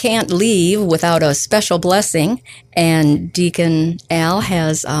 We can't leave without a special blessing, and Deacon Al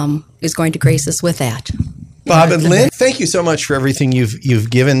is going to grace us with that. Bob and Lynn, thank you so much for everything you've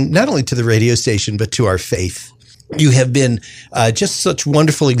given, not only to the radio station, but to our faith. You have been just such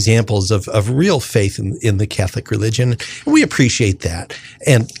wonderful examples of real faith in the Catholic religion. We appreciate that.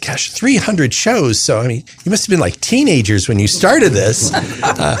 And gosh, 300 shows. So, I mean, you must have been like teenagers when you started this.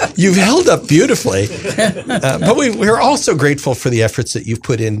 You've held up beautifully. But we're also grateful for the efforts that you've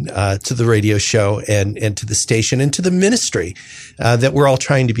put in to the radio show and to the station and to the ministry that we're all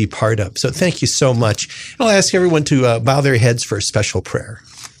trying to be part of. So thank you so much. And I'll ask everyone to bow their heads for a special prayer.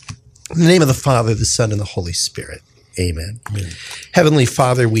 In the name of the Father, the Son, and the Holy Spirit. Amen. Amen. Heavenly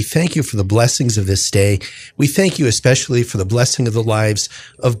Father, we thank you for the blessings of this day. We thank you especially for the blessing of the lives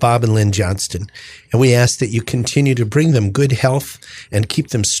of Bob and Lynn Johnston. And we ask that you continue to bring them good health and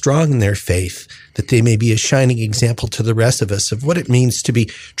keep them strong in their faith, that they may be a shining example to the rest of us of what it means to be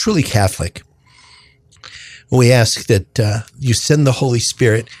truly Catholic. We ask that you send the Holy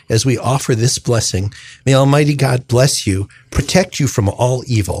Spirit as we offer this blessing. May Almighty God bless you, protect you from all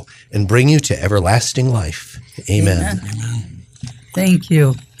evil, and bring you to everlasting life. Amen. Amen. Thank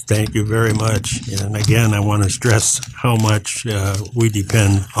you. Thank you very much. And again, I want to stress how much we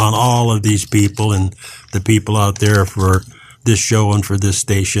depend on all of these people and the people out there for this show and for this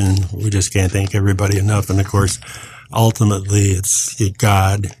station. We just can't thank everybody enough. And of course, ultimately it's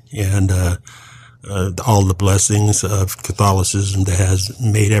God and all the blessings of Catholicism that has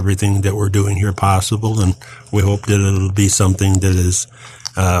made everything that we're doing here possible, and we hope that it'll be something that is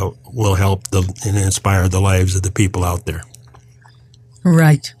will help and inspire the lives of the people out there.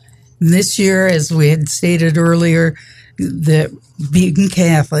 Right. This year, as we had stated earlier, that being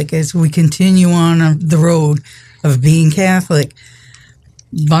Catholic, as we continue on the road of being Catholic,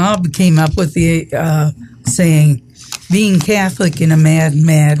 Bob came up with the saying, being Catholic in a mad,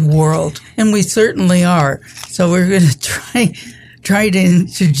 mad world. And we certainly are. So we're going to try to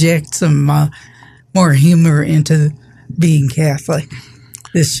interject some more humor into being Catholic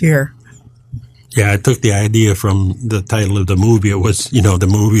this year. Yeah, I took the idea from the title of the movie. It was, the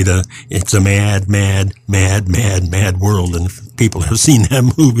movie, it's a mad, mad, mad, mad, mad world. And if people have seen that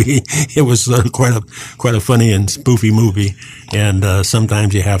movie, it was quite a funny and spoofy movie. And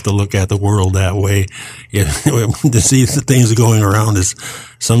sometimes you have to look at the world that way. To see the things going around is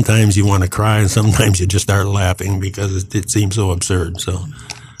sometimes you want to cry and sometimes you just start laughing because it seems so absurd. So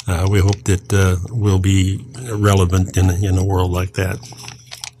we hope that we'll be relevant in a world like that.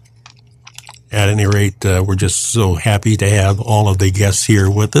 At any rate, we're just so happy to have all of the guests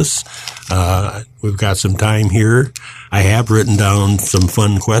here with us. We've got some time here. I have written down some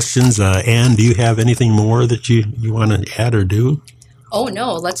fun questions. Anne, do you have anything more that you want to add or do? Oh,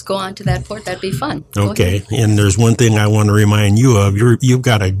 no. Let's go on to that part. That'd be fun. Okay. And there's one thing I want to remind you of. You've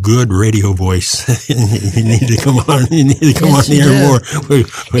got a good radio voice. You need to come on. You need to come on the air more.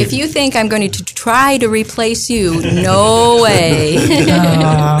 Wait. If you think I'm going to try to replace you, no way.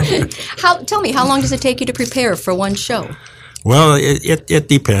 Tell me, how long does it take you to prepare for one show? Well, it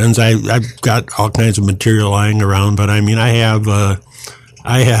depends. I've got all kinds of material lying around, but I mean, I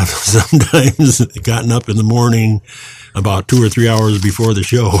have sometimes gotten up in the morning about 2 or 3 hours before the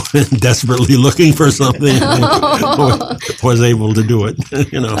show, desperately looking for something, was able to do it.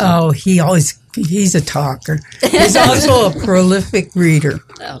 Oh, he's a talker. He's also a prolific reader.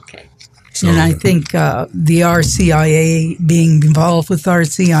 Okay. And I think the RCIA, being involved with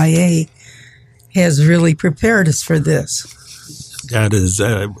RCIA, has really prepared us for this. That is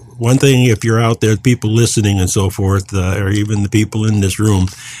one thing. If you're out there, people listening and so forth, or even the people in this room,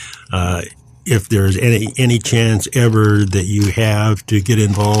 if there's any chance ever that you have to get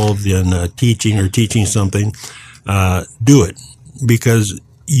involved in teaching something, do it, because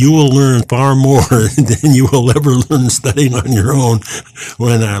you will learn far more than you will ever learn studying on your own.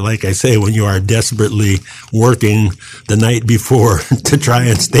 When, like I say, when you are desperately working the night before to try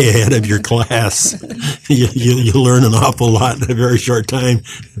and stay ahead of your class, you learn an awful lot in a very short time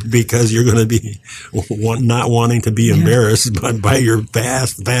because you're going to be not wanting to be embarrassed by your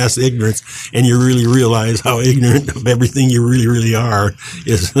vast ignorance, and you really realize how ignorant of everything you really are.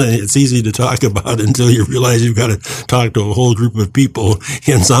 It's easy to talk about until you realize you've got to talk to a whole group of people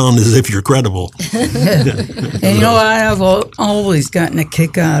and sound as if you're credible. And I have always gotten a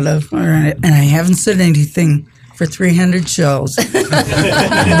kick out of, and I haven't said anything for 300 shows. But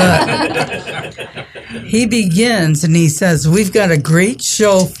he begins and he says, "We've got a great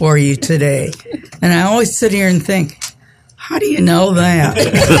show for you today." And I always sit here and think, how do you know that?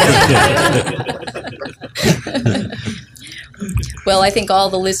 Well, I think all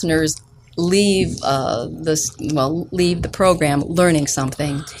the listeners leave the program learning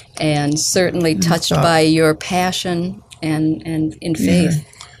something, and certainly touched by your passion and in faith. Yeah.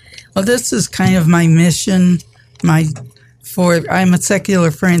 Well, this is kind of my mission. I'm a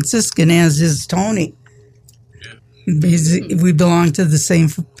secular Franciscan, as is Tony. We belong to the same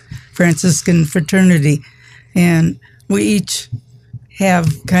Franciscan fraternity, and we each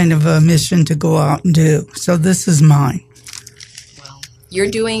have kind of a mission to go out and do. So this is mine. You're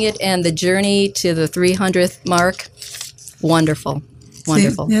doing it, and the journey to the 300th mark, wonderful.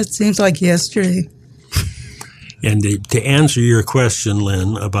 It seems like yesterday. And to answer your question,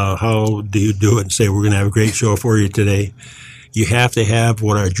 Lynn, about how do you do it and say we're going to have a great show for you today, you have to have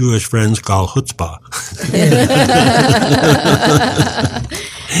what our Jewish friends call chutzpah.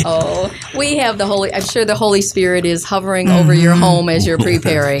 Oh, we have I'm sure the Holy Spirit is hovering over your home as you're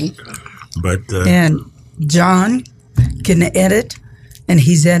preparing. And John can edit, and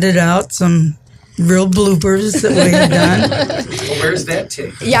he's edited out some real bloopers that we have done. Well, where's that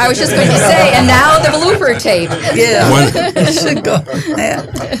tape? Yeah, I was just going to say, and now the blooper tape. Yeah, it should go.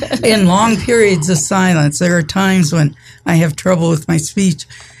 In long periods of silence, there are times when I have trouble with my speech,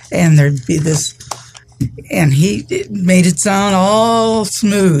 and there'd be this And he made it sound all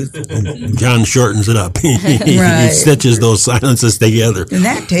smooth. John shortens it up. He Right. stitches those silences together. And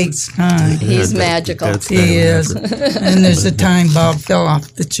that takes time. He's magical. He is. And there's a time Bob fell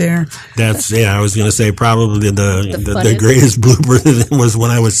off the chair. I was going to say probably the funniest. greatest blooper was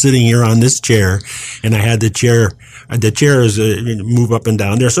when I was sitting here on this chair, and I had the chair. The chairs move up and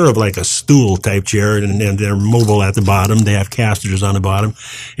down. They're sort of like a stool type chair, and they're mobile at the bottom. They have casters on the bottom,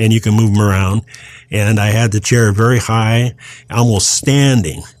 and you can move them around. And I had the chair very high, almost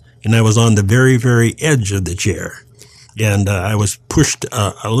standing, and I was on the very, very edge of the chair. And I was pushed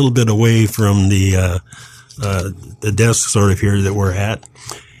a little bit away from the desk sort of here that we're at.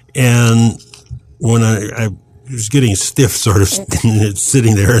 And when I was getting stiff sort of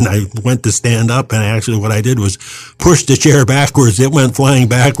sitting there, and I went to stand up, and actually what I did was push the chair backwards. It went flying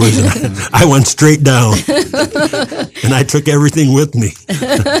backwards, and I went straight down. And I took everything with me.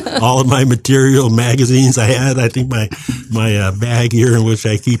 All of my material, magazines I had, I think my bag here in which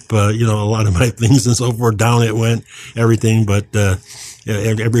I keep, a lot of my things and so forth, down it went, everything, but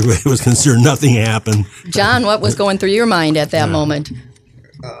everybody was concerned. Nothing happened. John, what was going through your mind at that moment?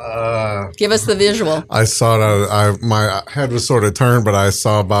 Give us the visual. I saw it. My head was sort of turned, but I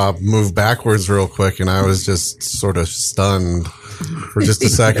saw Bob move backwards real quick, and I was just sort of stunned for just a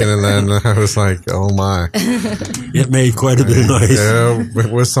second, and then I was like, "Oh my!" It made quite a bit of noise. Yeah,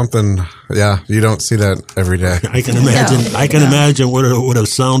 it was something. Yeah, you don't see that every day. I can imagine. I can imagine what it would have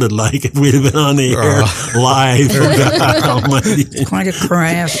sounded like if we'd have been on the air live. God almighty! It's quite a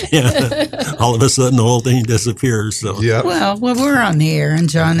crash. Yeah. All of a sudden, the whole thing disappears. So yeah. Well, we're on the air, and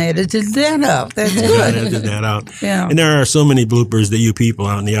John edited that out. That's John good. edited that out. Yeah. And there are so many bloopers that you people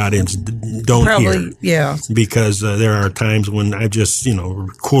out in the audience don't Probably, hear. yeah. Because there are times when I just,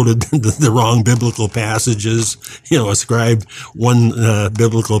 quoted the wrong biblical passages, ascribed one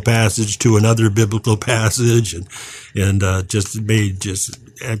biblical passage to another biblical passage, and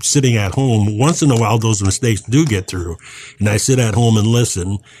I'm sitting at home. Once in a while, those mistakes do get through, and I sit at home and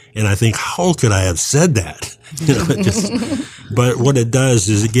listen, and I think, how could I have said that? But what it does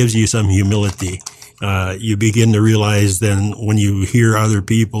is it gives you some humility. You begin to realize then when you hear other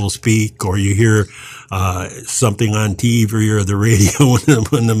people speak, or you hear something on TV or the radio,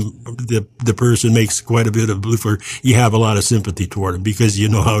 when the person makes quite a bit of blooper, you have a lot of sympathy toward them because you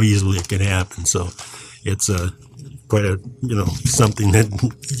know how easily it can happen. So it's quite a something that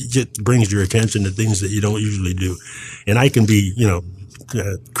just brings your attention to things that you don't usually do. And I can be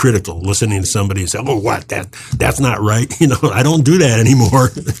critical listening to somebody say, "Oh, what? That's not right." I don't do that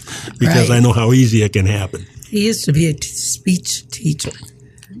anymore because Right. I know how easy it can happen. He used to be a speech teacher.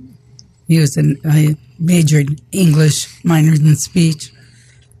 He was I majored English, minored in speech.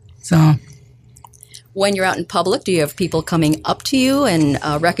 So When you're out in public, do you have people coming up to you and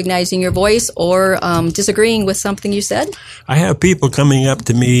recognizing your voice, or disagreeing with something you said? I have people coming up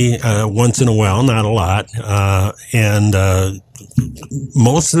to me once in a while, not a lot, and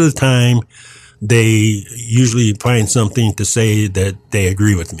most of the time they usually find something to say that they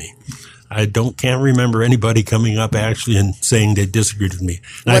agree with me. I can't remember anybody coming up actually and saying they disagreed with me.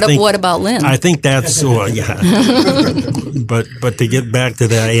 And What about Lynn? I think that's but to get back to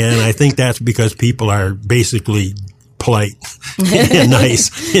that, and I think that's because people are basically polite and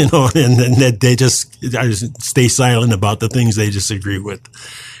nice, and that they just stay silent about the things they disagree with.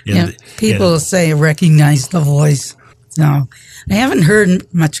 people say recognize the voice. So I haven't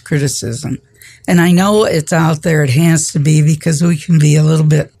heard much criticism. And I know it's out there. It has to be because we can be a little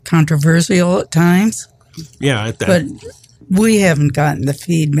bit controversial at times. Yeah. But we haven't gotten the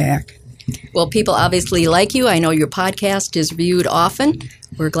feedback. Well, people obviously like you. I know your podcast is viewed often.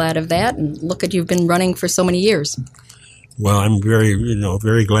 We're glad of that. And look at you've been running for so many years. Well, I'm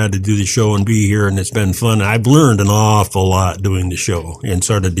very glad to do the show and be here, and it's been fun. I've learned an awful lot doing the show and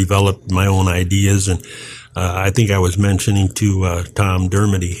sort of developed my own ideas. And I think I was mentioning to Tom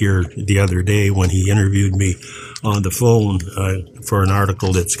Dermody here the other day when he interviewed me on the phone for an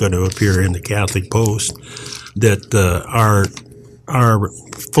article that's going to appear in the Catholic Post that our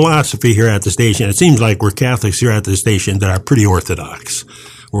philosophy here at the station, it seems like we're Catholics here at the station that are pretty orthodox.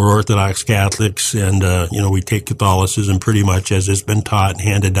 We're Orthodox Catholics, and we take Catholicism pretty much as it's been taught and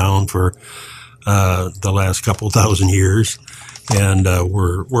handed down for the last couple thousand years. And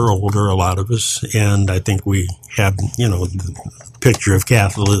we're older, a lot of us, and I think we have the picture of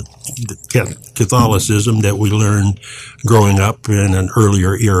Catholicism that we learned growing up in an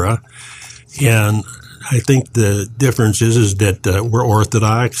earlier era. And I think the difference is that we're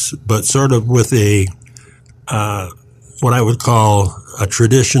Orthodox, but sort of with a what I would call a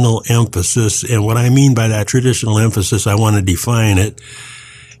traditional emphasis. And what I mean by that traditional emphasis, I want to define it,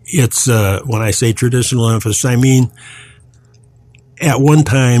 it's when I say traditional emphasis, I mean at one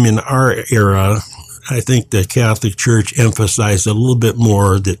time in our era, I think the Catholic Church emphasized a little bit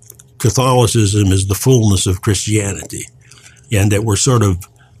more that Catholicism is the fullness of Christianity, and that we're sort of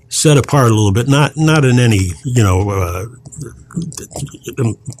set apart a little bit, not in any,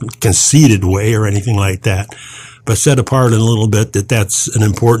 conceited way or anything like that, but set apart in a little bit that that's an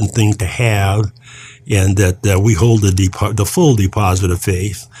important thing to have, and that we hold the full deposit of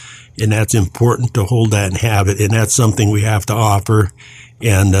faith, and that's important to hold that and have it, and that's something we have to offer.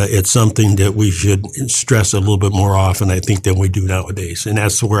 And it's something that we should stress a little bit more often, I think, than we do nowadays. And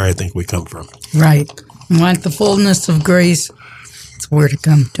that's where I think we come from. Right. You want the fullness of grace. It's where to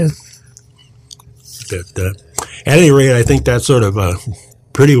come to. But, at any rate, I think that sort of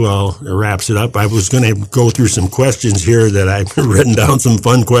pretty well wraps it up. I was going to go through some questions here that I've written down, some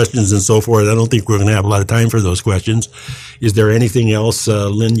fun questions and so forth. I don't think we're going to have a lot of time for those questions. Is there anything else,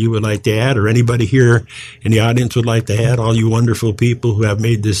 Lynn, you would like to add, or anybody here in the audience would like to add? All you wonderful people who have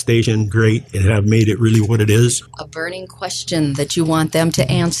made this station great and have made it really what it is. A burning question that you want them to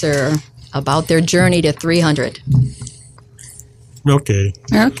answer about their journey to 300. Okay.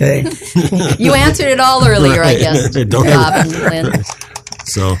 You answered it all earlier, right. I guess, Bob and Lynn.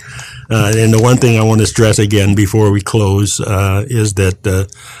 So, and the one thing I want to stress again before we close is that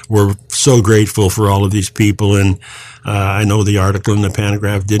we're so grateful for all of these people. And I know the article in the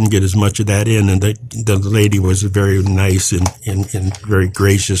Pantograph didn't get as much of that in, and the lady was a very nice and very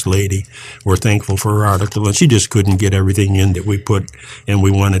gracious lady. We're thankful for her article, and she just couldn't get everything in that we put, and we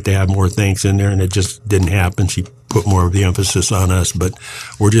wanted to have more thanks in there, and it just didn't happen. She put more of the emphasis on us, but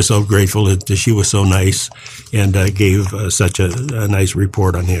we're just so grateful that she was so nice and gave such a nice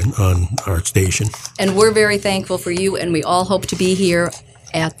report on our station. And we're very thankful for you, and we all hope to be here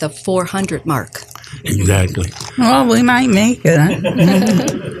at the 400 mark. Exactly. Well, we might make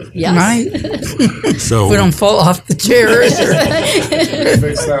it. Yes. Right? So we don't fall off the chairs.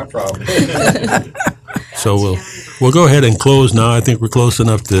 Fix that problem. So we'll go ahead and close now. I think we're close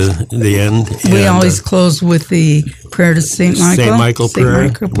enough to the end. We always close with the prayer to St. Michael. St. Michael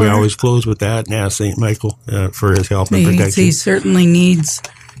prayer. We always close with that and ask St. Michael for his help and protection. He certainly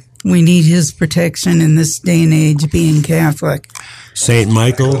we need his protection in this day and age, being Catholic. St.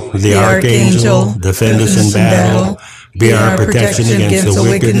 Michael, the Archangel, defend us in battle. Be our protection against the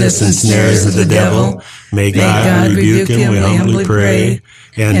wickedness and snares of the devil. May God rebuke him, we humbly pray.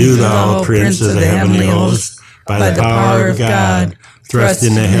 And do thou, Prince of the heavenly host, by the power of God, thrust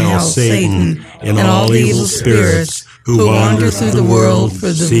into hell Satan and all evil spirits who wander through the world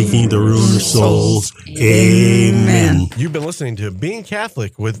seeking the ruin of souls. Amen. You've been listening to Being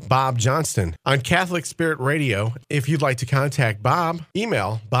Catholic with Bob Johnston on Catholic Spirit Radio. If you'd like to contact Bob,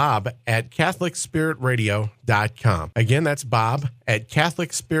 email bob@catholicspiritradio.com. Again, that's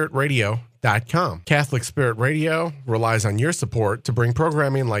bob@catholicspiritradio.com. Catholic Spirit Radio relies on your support to bring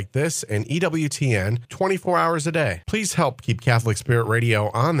programming like this and EWTN 24 hours a day. Please help keep Catholic Spirit Radio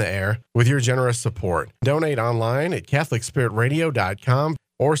on the air with your generous support. Donate online at catholicspiritradio.com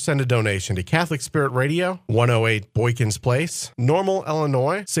or send a donation to Catholic Spirit Radio, 108 Boykins Place, Normal,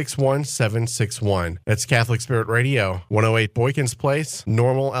 Illinois, 61761. That's Catholic Spirit Radio, 108 Boykins Place,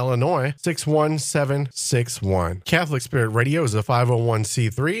 Normal, Illinois, 61761. Catholic Spirit Radio is a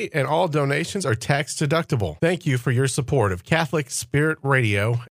 501c3, and all donations are tax deductible. Thank you for your support of Catholic Spirit Radio